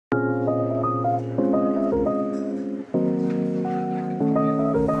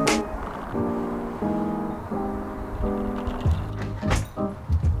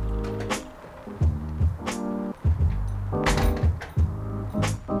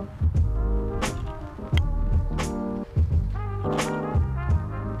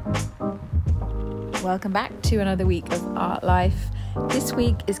Welcome back to another week of Art Life. This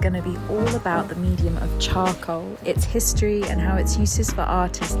week is going to be all about the medium of charcoal, its history and how its uses for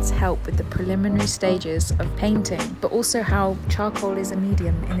artists help with the preliminary stages of painting, but also how charcoal is a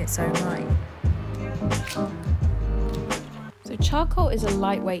medium in its own right. So charcoal is a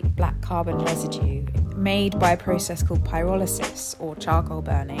lightweight black carbon residue made by a process called pyrolysis, or charcoal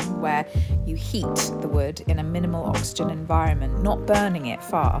burning, where you heat the wood in a minimal oxygen environment, not burning it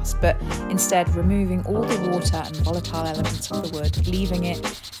fast, but instead removing all the water and volatile elements of the wood, leaving it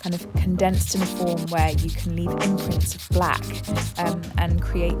kind of condensed in a form where you can leave imprints of black and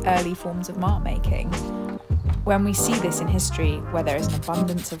create early forms of mark making. When we see this in history, where there is an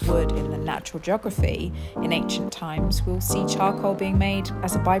abundance of wood in the natural geography in ancient times, we'll see charcoal being made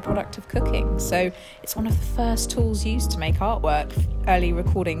as a byproduct of cooking. So it's one of the first tools used to make artwork. Early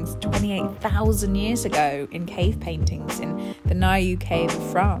recordings 28,000 years ago in cave paintings in the Nayu cave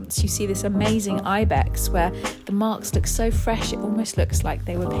of France. You see this amazing ibex where the marks look so fresh it almost looks like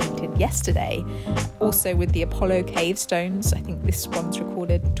they were painted yesterday. Also with the Apollo cave stones, I think this one's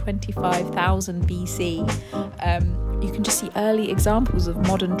recorded 25,000 BC. You can just see early examples of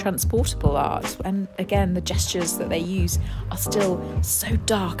modern transportable art, and again the gestures that they use are still so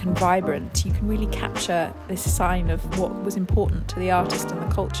dark and vibrant. You can really capture this sign of what was important to the artist and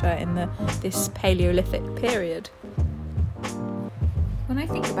the culture in this Paleolithic period. When I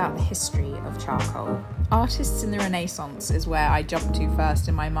think about the history of charcoal, artists in the Renaissance is where I jump to first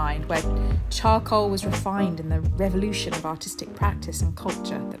in my mind, where charcoal was refined in the revolution of artistic practice and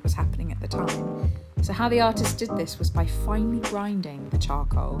culture that was happening at the time. So how the artist did this was by finely grinding the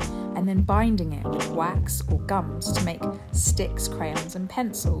charcoal and then binding it with wax or gums to make sticks, crayons and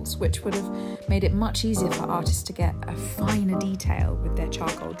pencils, which would have made it much easier for artists to get a finer detail with their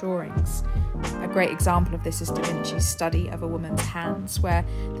charcoal drawings. A great example of this is Da Vinci's study of a woman's hands, where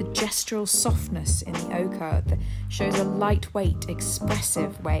the gestural softness in the ochre shows a lightweight,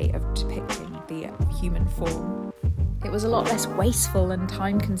 expressive way of depicting the human form. It was a lot less wasteful and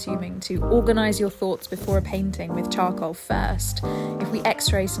time-consuming to organise your thoughts before a painting with charcoal first. If we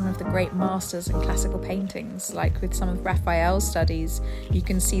x-ray some of the great masters in classical paintings, like with some of Raphael's studies, you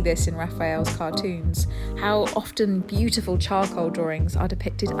can see this in Raphael's cartoons, how often beautiful charcoal drawings are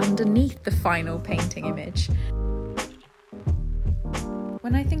depicted underneath the final painting image.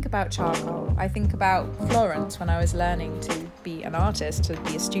 When I think about charcoal, I think about Florence when I was learning to be an artist, to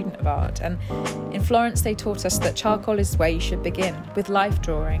be a student of art. And in Florence, they taught us that charcoal is where you should begin, with life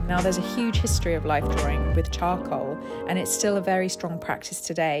drawing. Now, there's a huge history of life drawing with charcoal, and it's still a very strong practice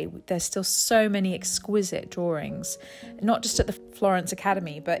today. There's still so many exquisite drawings, not just at the Florence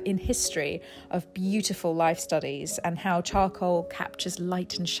Academy, but in history, of beautiful life studies and how charcoal captures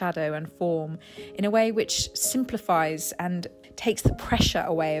light and shadow and form in a way which simplifies and takes the pressure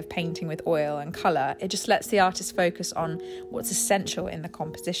away of painting with oil and colour. It just lets the artist focus on what's essential in the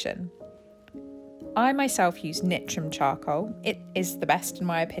composition. I myself use Nitrim charcoal. It is the best in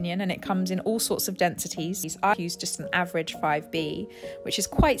my opinion, and it comes in all sorts of densities. I use just an average 5B, which is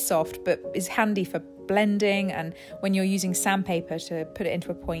quite soft but is handy for blending, and when you're using sandpaper to put it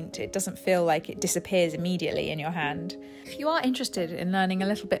into a point, it doesn't feel like it disappears immediately in your hand. If you are interested in learning a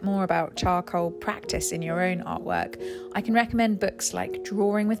little bit more about charcoal practice in your own artwork, I can recommend books like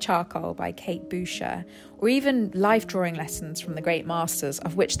Drawing with Charcoal by Boucher, or even life drawing lessons from the great masters,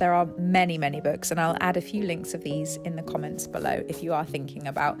 of which there are many, many books, and I'll add a few links of these in the comments below if you are thinking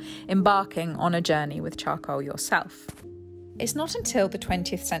about embarking on a journey with charcoal yourself. It's not until the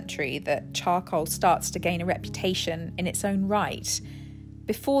 20th century that charcoal starts to gain a reputation in its own right.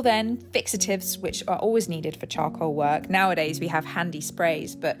 Before then, fixatives, which are always needed for charcoal work. Nowadays we have handy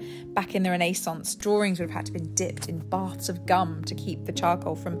sprays, but back in the Renaissance, drawings would have had to be dipped in baths of gum to keep the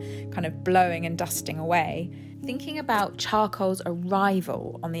charcoal from kind of blowing and dusting away. Thinking about charcoal's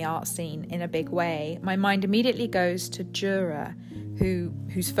arrival on the art scene in a big way, my mind immediately goes to Dürer,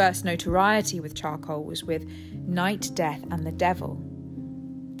 whose first notoriety with charcoal was with Night, Death and the Devil.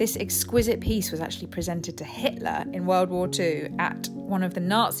 This exquisite piece was actually presented to Hitler in World War II at one of the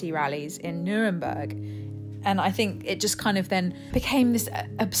Nazi rallies in Nuremberg. And I think it just kind of then became this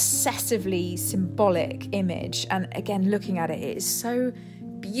obsessively symbolic image. And again, looking at it, it is so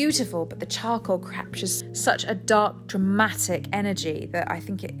beautiful, but the charcoal captures such a dark, dramatic energy that I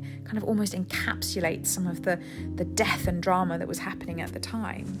think it kind of almost encapsulates some of the death and drama that was happening at the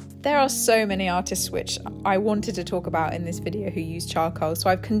time. There are so many artists which I wanted to talk about in this video who use charcoal, so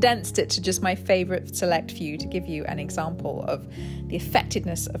I've condensed it to just my favourite select few to give you an example of the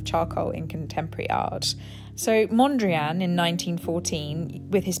effectiveness of charcoal in contemporary art. So Mondrian in 1914,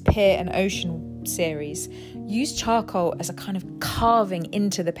 with his Pier and Ocean series, used charcoal as a kind of carving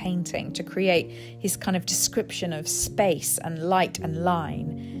into the painting to create his kind of description of space and light and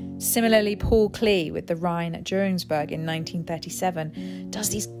line. Similarly, Paul Klee with the Rhine at Duringsburg in 1937 does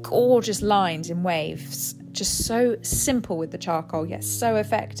these gorgeous lines in waves, just so simple with the charcoal, yet so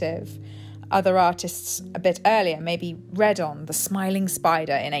effective. Other artists a bit earlier, maybe Redon, the smiling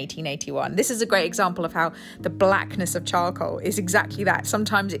spider in 1881. This is a great example of how the blackness of charcoal is exactly that.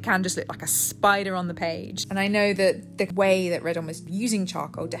 Sometimes it can just look like a spider on the page. And I know that the way that Redon was using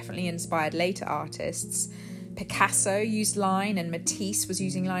charcoal definitely inspired later artists. Picasso used line, and Matisse was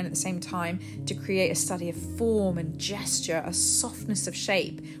using line at the same time to create a study of form and gesture, a softness of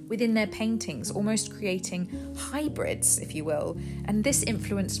shape within their paintings, almost creating hybrids, if you will. And this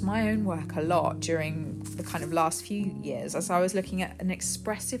influenced my own work a lot during the kind of last few years, as I was looking at an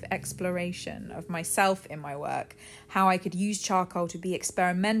expressive exploration of myself in my work, how I could use charcoal to be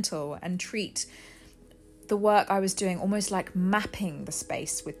experimental and treat the work I was doing almost like mapping the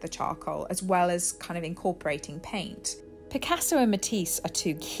space with the charcoal, as well as kind of incorporating paint. Picasso and Matisse are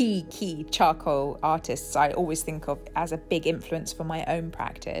two key charcoal artists I always think of as a big influence for my own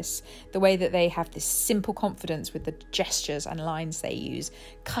practice. The way that they have this simple confidence with the gestures and lines they use,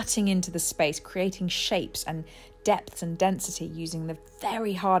 cutting into the space, creating shapes and depths and density using the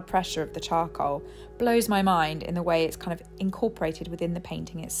very hard pressure of the charcoal, blows my mind in the way it's kind of incorporated within the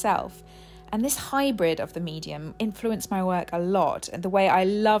painting itself. And this hybrid of the medium influenced my work a lot, and the way I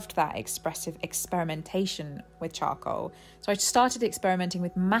loved that expressive experimentation with charcoal. So I started experimenting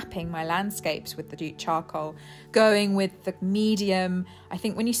with mapping my landscapes with the charcoal, going with the medium. I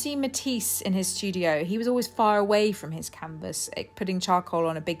think when you see Matisse in his studio, he was always far away from his canvas, putting charcoal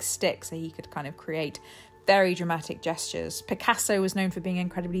on a big stick so he could kind of create very dramatic gestures. Picasso was known for being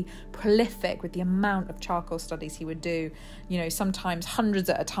incredibly prolific with the amount of charcoal studies he would do, sometimes hundreds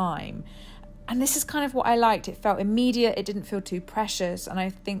at a time. And this is kind of what I liked. It felt immediate, it didn't feel too precious, and I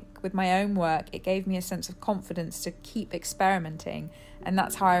think with my own work it gave me a sense of confidence to keep experimenting. And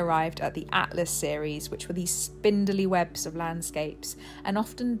that's how I arrived at the Atlas series, which were these spindly webs of landscapes, and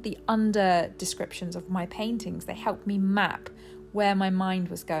often the under descriptions of my paintings. They helped me map where my mind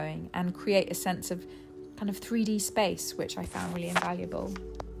was going and create a sense of kind of 3D space, which I found really invaluable.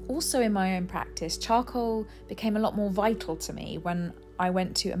 Also in my own practice, charcoal became a lot more vital to me when I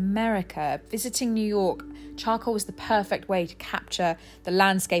went to America. Visiting New York, charcoal was the perfect way to capture the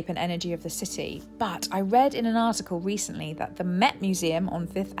landscape and energy of the city. But I read in an article recently that the Met Museum on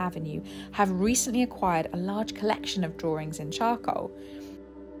Fifth Avenue have recently acquired a large collection of drawings in charcoal.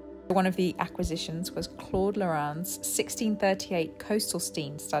 One of the acquisitions was Claude Lorrain's 1638 coastal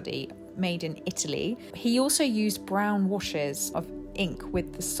scene study made in Italy. He also used brown washes of ink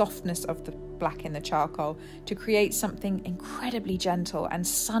with the softness of the black in the charcoal to create something incredibly gentle and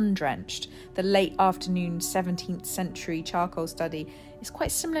sun-drenched. The late afternoon 17th century charcoal study is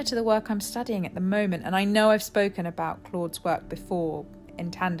quite similar to the work I'm studying at the moment, and I know I've spoken about Claude's work before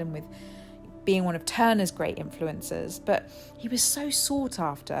in tandem with being one of Turner's great influences, but he was so sought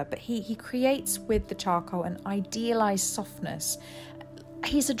after. But he creates with the charcoal an idealized softness.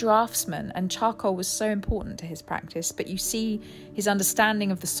 He's a draftsman, and charcoal was so important to his practice, but you see his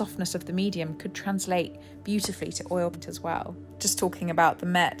understanding of the softness of the medium could translate beautifully to oil paint as well. Just talking about the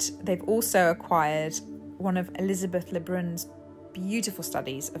Met, they've also acquired one of Elizabeth Lebrun's beautiful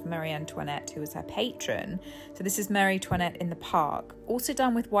studies of Marie Antoinette, who was her patron. So this is Marie Antoinette in the park, also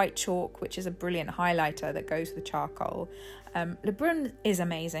done with white chalk, which is a brilliant highlighter that goes with charcoal. Lebrun is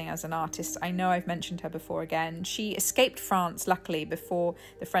amazing as an artist. I know I've mentioned her before again. She escaped France, luckily, before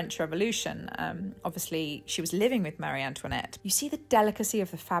the French Revolution. Obviously, she was living with Marie Antoinette. You see the delicacy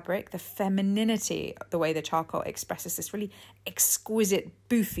of the fabric, the femininity, the way the charcoal expresses this really exquisite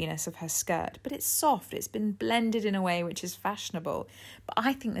boofiness of her skirt. But it's soft. It's been blended in a way which is fashionable. But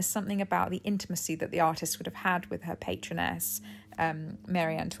I think there's something about the intimacy that the artist would have had with her patroness,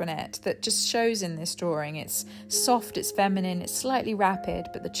 Marie Antoinette, that just shows in this drawing. It's soft, it's feminine, it's slightly rapid,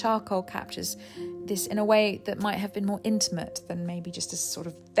 but the charcoal captures this in a way that might have been more intimate than maybe just a sort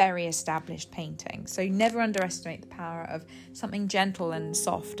of very established painting. So never underestimate the power of something gentle and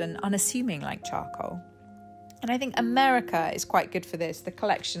soft and unassuming like charcoal. And I think America is quite good for this. The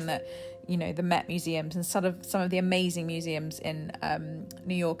collection that, the Met Museums and some of the amazing museums in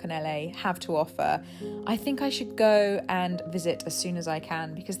New York and LA have to offer. I think I should go and visit as soon as I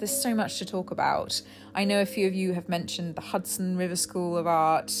can, because there's so much to talk about. I know a few of you have mentioned the Hudson River School of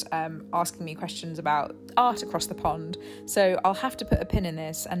Art, asking me questions about art across the pond. So I'll have to put a pin in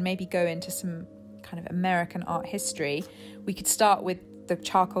this and maybe go into some kind of American art history. We could start with the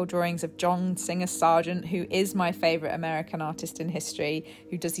charcoal drawings of John Singer Sargent, who is my favourite American artist in history,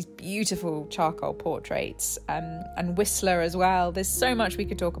 who does these beautiful charcoal portraits, and Whistler as well. There's so much we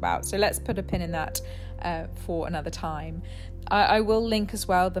could talk about, so let's put a pin in that for another time. I will link as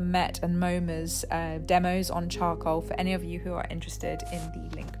well the Met and MoMA's demos on charcoal for any of you who are interested in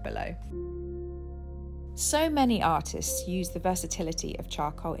the link below. So many artists use the versatility of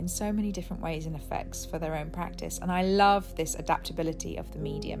charcoal in so many different ways and effects for their own practice, and I love this adaptability of the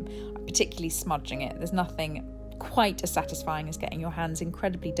medium, particularly smudging it. There's nothing quite as satisfying as getting your hands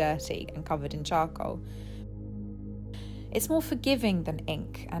incredibly dirty and covered in charcoal. It's more forgiving than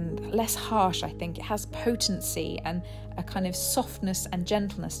ink and less harsh, I think. It has potency and a kind of softness and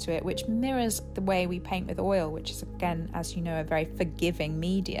gentleness to it, which mirrors the way we paint with oil, which is, again, as you know, a very forgiving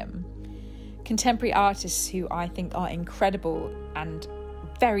medium. Contemporary artists who I think are incredible and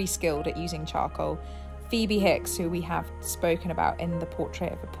very skilled at using charcoal. Phoebe Hicks, who we have spoken about in the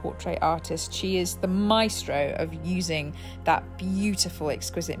Portrait of a Portrait Artist, she is the maestro of using that beautiful,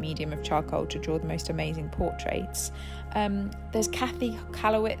 exquisite medium of charcoal to draw the most amazing portraits. There's Kathë,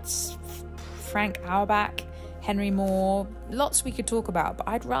 Kollwitz, Frank Auerbach, Henri Moore, lots we could talk about, but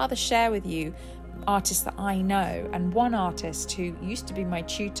I'd rather share with you artists that I know, and one artist who used to be my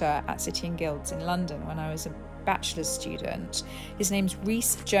tutor at City and Guilds in London when I was a bachelor's student. His name's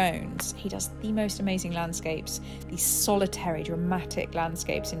Rhys Jones. He does the most amazing landscapes, these solitary, dramatic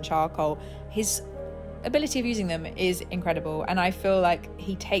landscapes in charcoal. His ability of using them is incredible, and I feel like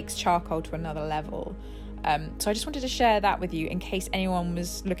he takes charcoal to another level. So I just wanted to share that with you in case anyone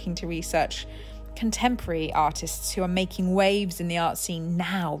was looking to research contemporary artists who are making waves in the art scene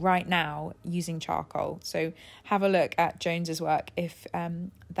now, right now, using charcoal. So have a look at Jones's work if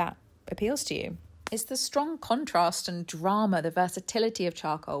that appeals to you. It's the strong contrast and drama, the versatility of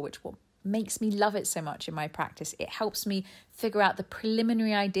charcoal, which what makes me love it so much in my practice. It helps me figure out the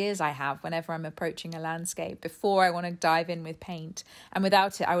preliminary ideas I have whenever I'm approaching a landscape before I want to dive in with paint. And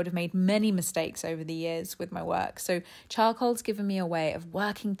without it, I would have made many mistakes over the years with my work. So charcoal's given me a way of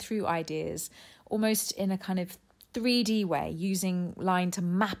working through ideas almost in a kind of 3D way, using line to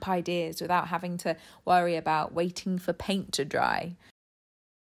map ideas without having to worry about waiting for paint to dry.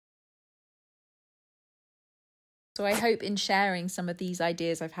 So I hope in sharing some of these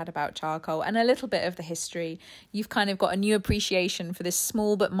ideas I've had about charcoal and a little bit of the history, you've kind of got a new appreciation for this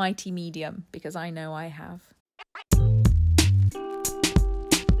small but mighty medium, because I know I have.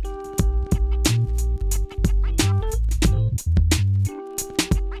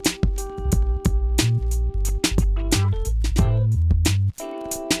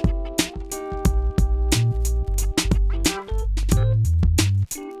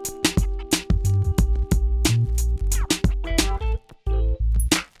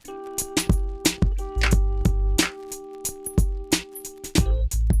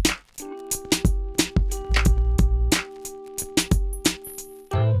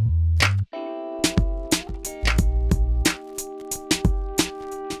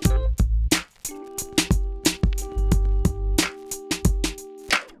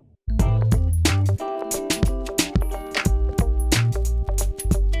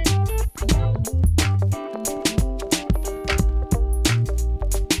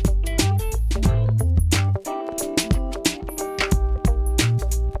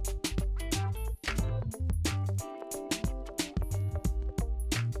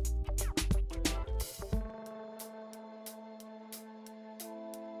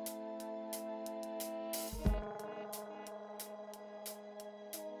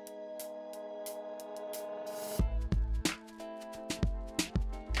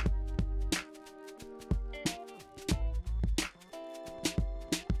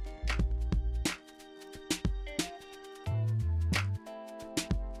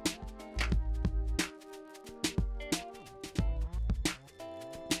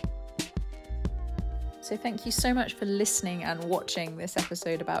 So thank you so much for listening and watching this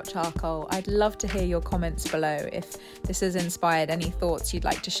episode about charcoal. I'd love to hear your comments below if this has inspired any thoughts you'd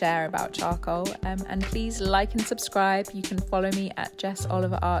like to share about charcoal. And please like and subscribe. You can follow me at Jess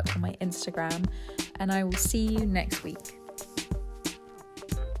Oliver Art on my Instagram, and I will see you next week.